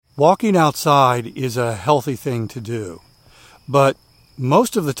Walking outside is a healthy thing to do, but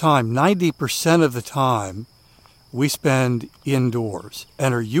most of the time, 90% of the time, we spend indoors.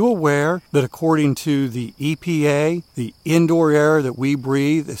 And are you aware that according to the EPA, the indoor air that we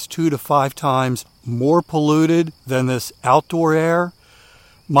breathe is 2 to 5 times more polluted than this outdoor air?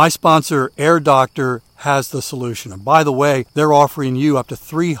 My sponsor, Air Doctor, has the solution. And by the way, they're offering you up to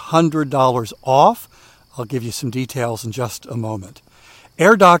 $300 off. I'll give you some details in just a moment.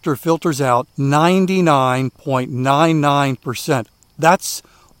 Air Doctor filters out 99.99%. That's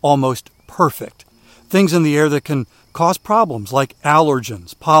almost perfect. Things in the air that can cause problems like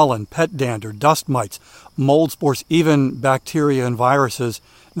allergens, pollen, pet dander, dust mites, mold spores, even bacteria and viruses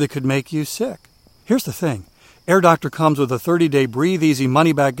that could make you sick. Here's the thing. Air Doctor comes with a 30-day breathe easy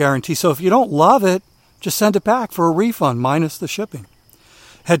money-back guarantee, so if you don't love it, just send it back for a refund minus the shipping.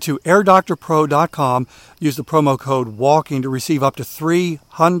 Head to airdoctorpro.com, use the promo code WALKING to receive up to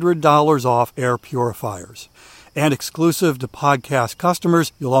 $300 off air purifiers. And exclusive to podcast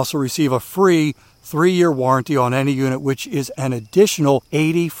customers, you'll also receive a free 3-year warranty on any unit, which is an additional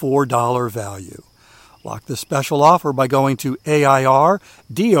 $84 value. Lock this special offer by going to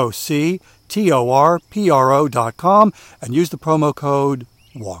AIRDOCTORPRO.com and use the promo code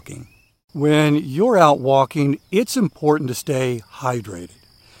WALKING. When you're out walking, it's important to stay hydrated.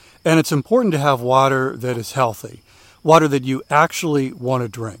 And it's important to have water that is healthy, water that you actually want to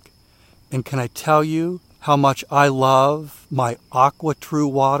drink. And can I tell you how much I love my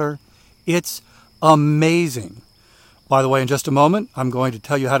AquaTrue water? It's amazing. By the way, in just a moment, I'm going to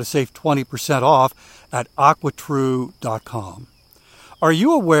tell you how to save 20% off at AquaTrue.com. Are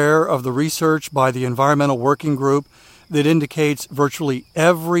you aware of the research by the Environmental Working Group that indicates virtually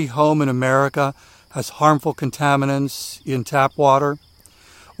every home in America has harmful contaminants in tap water?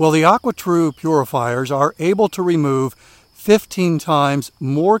 Well, the AquaTrue purifiers are able to remove 15 times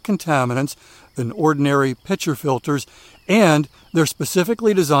more contaminants than ordinary pitcher filters, and they're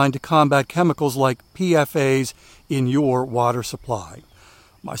specifically designed to combat chemicals like PFAS in your water supply.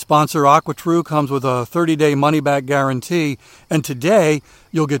 My sponsor, AquaTrue, comes with a 30-day money-back guarantee, and today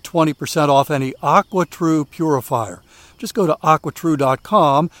you'll get 20% off any AquaTrue purifier. Just go to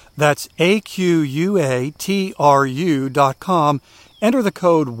AquaTrue.com, that's AQUATRU.com, enter the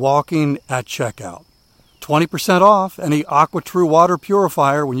code WALKING at checkout. 20% off any AquaTrue water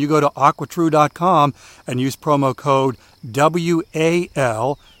purifier when you go to AquaTrue.com and use promo code WALKING.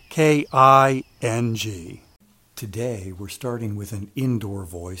 Today we're starting with an indoor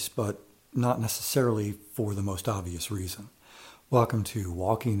voice, but not necessarily for the most obvious reason. Welcome to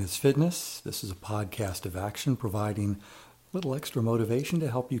Walking is Fitness. This is a podcast of action providing a little extra motivation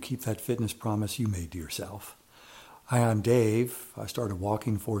to help you keep that fitness promise you made to yourself. Hi, I'm Dave. I started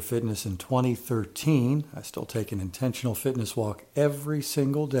Walking for Fitness in 2013. I still take an intentional fitness walk every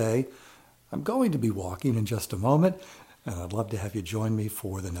single day. I'm going to be walking in just a moment, and I'd love to have you join me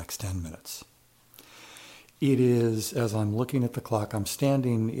for the next 10 minutes. It is, as I'm looking at the clock, I'm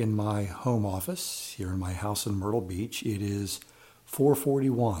standing in my home office here in my house in Myrtle Beach. It is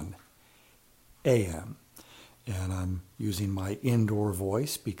 4:41 a.m. And I'm using my indoor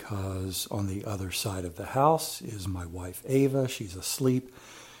voice because on the other side of the house is my wife, Ava. She's asleep,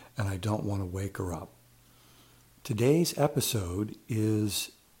 and I don't want to wake her up. Today's episode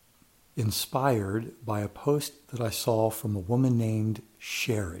is inspired by a post that I saw from a woman named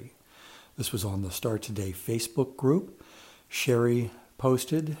Sherry. This was on the Start Today Facebook group. Sherry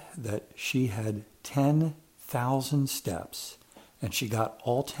posted that she had 10,000 steps, and she got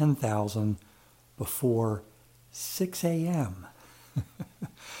all 10,000 before 6 a.m.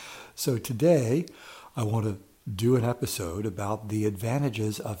 So today, I want to do an episode about the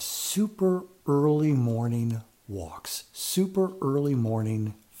advantages of super early morning walks, super early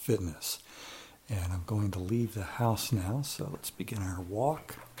morning fitness. And I'm going to leave the house now, so let's begin our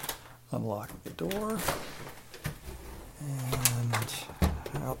walk. Unlock the door and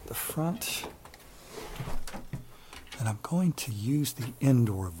out the front. And I'm going to use the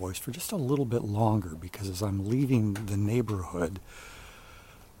indoor voice for just a little bit longer because as I'm leaving the neighborhood,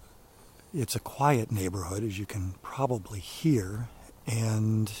 it's a quiet neighborhood, as you can probably hear,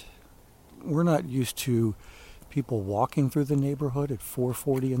 and we're not used to people walking through the neighborhood at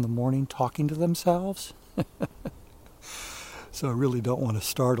 4:40 in the morning talking to themselves. So I really don't want to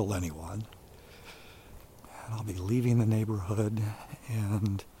startle anyone. And I'll be leaving the neighborhood,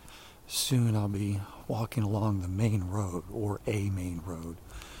 and soon I'll be walking along the main road, or a main road.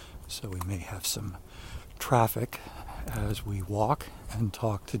 So we may have some traffic as we walk and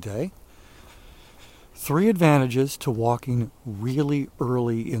talk today. 3 advantages to walking really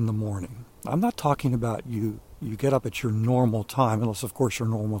early in the morning. I'm not talking about you you get up at your normal time, unless, of course, your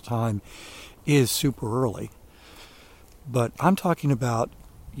normal time is super early. But I'm talking about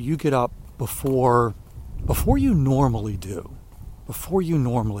you get up before you normally do. Before you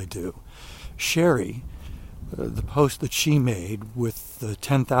normally do. Sherry, the post that she made with the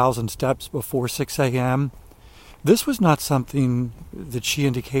 10,000 steps before 6 a.m., this was not something that she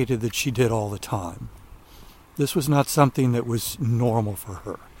indicated that she did all the time. This was not something that was normal for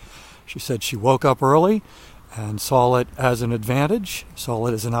her. She said she woke up early and saw it as an advantage, saw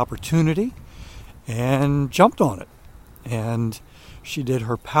it as an opportunity, and jumped on it. And she did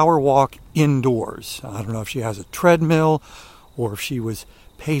her power walk indoors. I don't know if she has a treadmill or if she was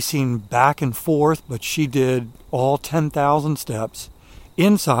pacing back and forth, but she did all 10,000 steps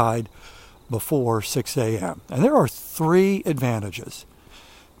inside before 6 a.m. And there are 3 advantages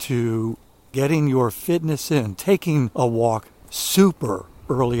to getting your fitness in, taking a walk super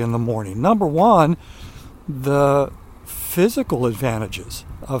early in the morning. Number 1, the physical advantages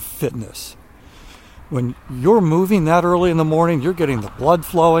of fitness. When you're moving that early in the morning, you're getting the blood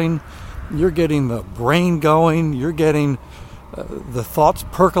flowing, you're getting the brain going, you're getting the thoughts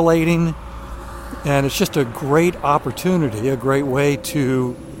percolating, and it's just a great opportunity, a great way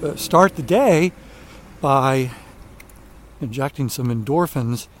to start the day by injecting some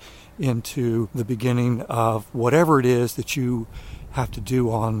endorphins into the beginning of whatever it is that you have to do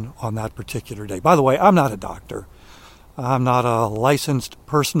on that particular day. By the way, I'm not a doctor. I'm not a licensed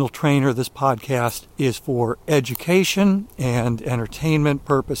personal trainer. This podcast is for education and entertainment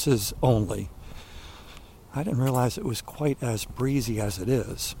purposes only. I didn't realize it was quite as breezy as it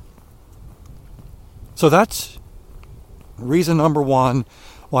is. So that's reason number 1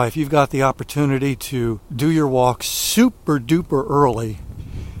 why, if you've got the opportunity to do your walk super duper early,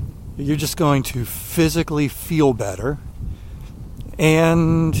 you're just going to physically feel better,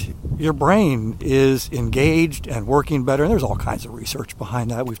 and your brain is engaged and working better. And there's all kinds of research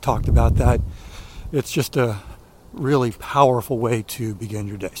behind that. We've talked about that. It's just a really powerful way to begin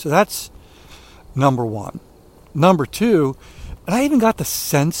your day. So that's number 1. Number 2, and I even got the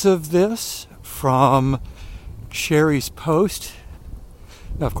sense of this from Sherry's post.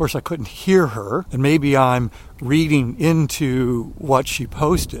 Now, of course, I couldn't hear her, and maybe I'm reading into what she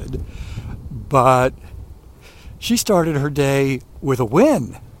posted, but she started her day with a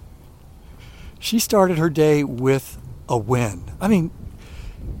win. She started her day with a win. I mean,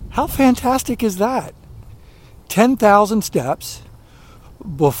 how fantastic is that? 10,000 steps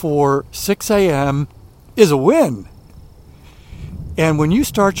before 6 a.m. is a win. And when you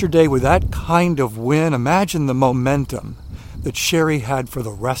start your day with that kind of win, imagine the momentum that Sherry had for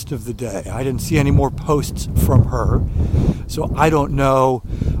the rest of the day. I didn't see any more posts from her, so I don't know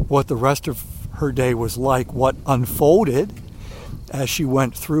what the rest of her day was like, what unfolded as she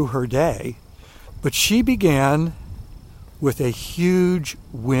went through her day. But she began with a huge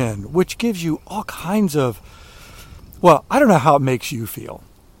win, which gives you all kinds of, well, I don't know how it makes you feel,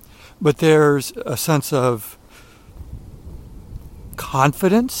 but there's a sense of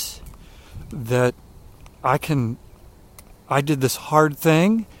confidence that I did this hard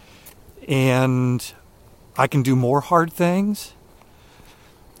thing and I can do more hard things.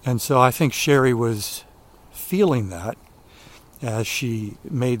 And so I think Sherry was feeling that as she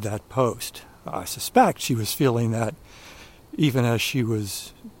made that post. I suspect she was feeling that even as she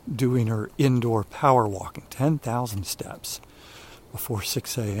was doing her indoor power walking, 10,000 steps before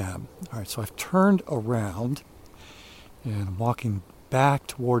 6 a.m. All right, so I've turned around and I'm walking back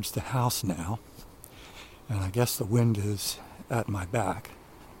towards the house now. And I guess the wind is at my back.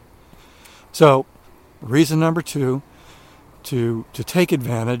 So, reason number 2, to take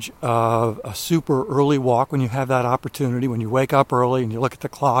advantage of a super early walk when you have that opportunity, when you wake up early and you look at the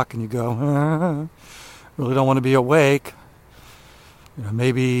clock and you go, really don't want to be awake. You know,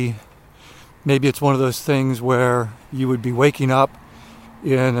 maybe it's one of those things where you would be waking up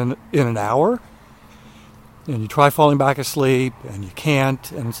in an hour and you try falling back asleep and you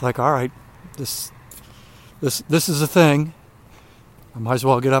can't, and it's like, all right, this is a thing. I might as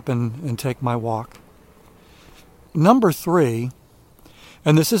well get up and take my walk. Number 3,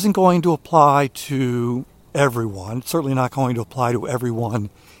 and this isn't going to apply to everyone. It's certainly not going to apply to everyone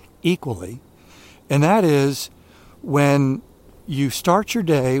equally. And that is when you start your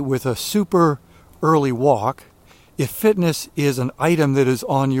day with a super early walk, if fitness is an item that is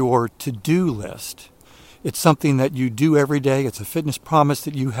on your to-do list, it's something that you do every day, it's a fitness promise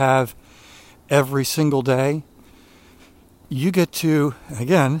that you have every single day, you get to,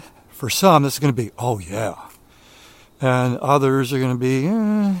 again, for some, this is going to be, oh yeah. And others are going to be,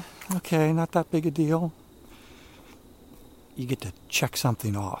 okay, not that big a deal. You get to check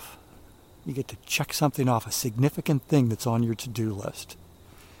something off. You get to check something off, a significant thing that's on your to-do list.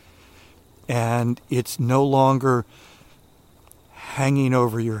 And it's no longer hanging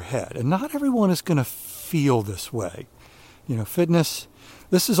over your head. And not everyone is going to feel this way. Fitness,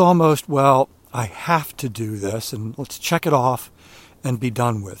 this is almost, well, I have to do this, and let's check it off and be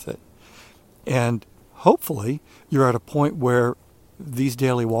done with it. And hopefully you're at a point where these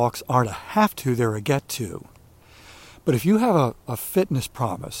daily walks aren't a have to, they're a get to. But if you have a fitness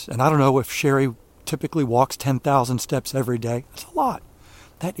promise, and I don't know if Sherry typically walks 10,000 steps every day, that's a lot.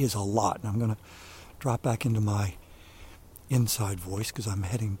 That is a lot. And I'm going to drop back into my inside voice because I'm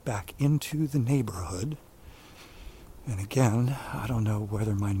heading back into the neighborhood. And again, I don't know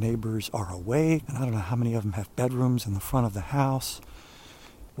whether my neighbors are awake, and I don't know how many of them have bedrooms in the front of the house.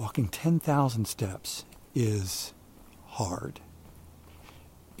 Walking 10,000 steps is hard.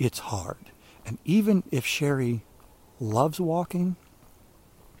 It's hard. And even if Sherry loves walking,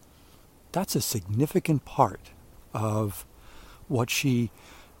 that's a significant part of what she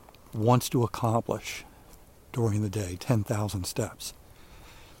wants to accomplish during the day, 10,000 steps.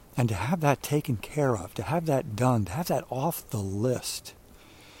 And to have that taken care of, to have that done, to have that off the list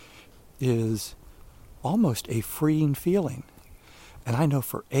is almost a freeing feeling. And I know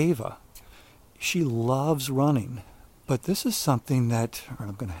for Ava, she loves running. But this is something that,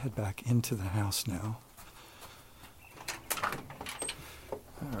 I'm going to head back into the house now.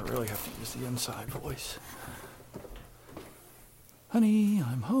 I really have to use the inside voice. Honey,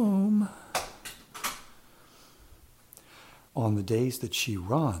 I'm home. On the days that she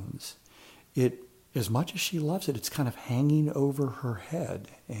runs, as much as she loves it, it's kind of hanging over her head.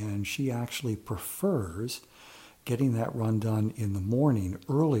 And she actually prefers getting that run done in the morning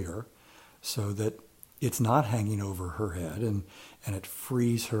earlier so that it's not hanging over her head and it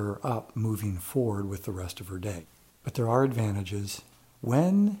frees her up moving forward with the rest of her day. But there are advantages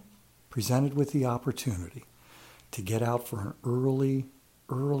when presented with the opportunity to get out for an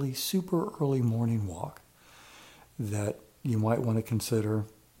early, super early morning walk that you might want to consider,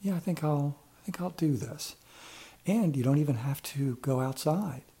 I think I'll do this. And you don't even have to go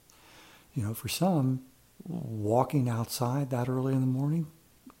outside. For some, walking outside that early in the morning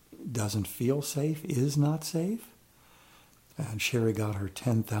doesn't feel safe, is not safe. And Sherry got her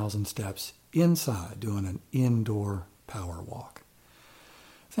 10,000 steps inside doing an indoor power walk.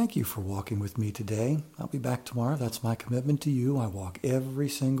 Thank you for walking with me today. I'll be back tomorrow. That's my commitment to you. I walk every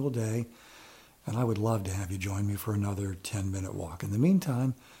single day, and I would love to have you join me for another 10-minute walk. In the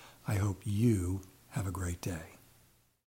meantime, I hope you have a great day.